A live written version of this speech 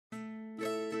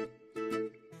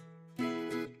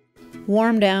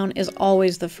WarmDown is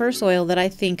always the first oil that I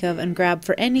think of and grab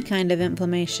for any kind of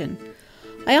inflammation.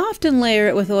 I often layer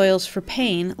it with oils for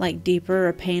pain, like deeper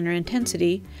or pain or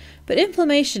intensity, but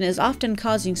inflammation is often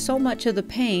causing so much of the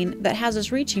pain that has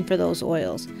us reaching for those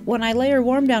oils. When I layer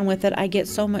WarmDown with it, I get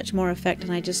so much more effect,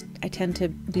 and I tend to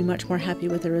be much more happy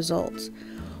with the results.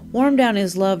 WarmDown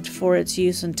is loved for its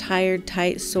use in tired,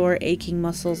 tight, sore, aching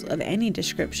muscles of any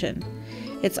description.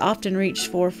 It's often reached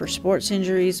for sports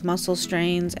injuries, muscle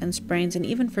strains, and sprains, and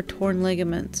even for torn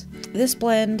ligaments. This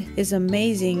blend is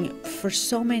amazing for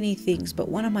so many things, but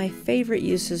one of my favorite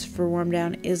uses for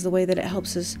WarmDown is the way that it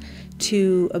helps us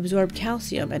to absorb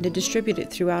calcium and to distribute it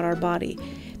throughout our body.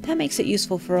 That makes it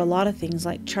useful for a lot of things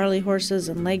like Charlie horses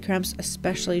and leg cramps,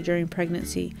 especially during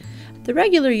pregnancy. The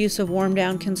regular use of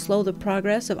WarmDown can slow the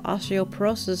progress of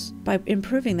osteoporosis by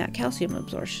improving that calcium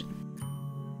absorption.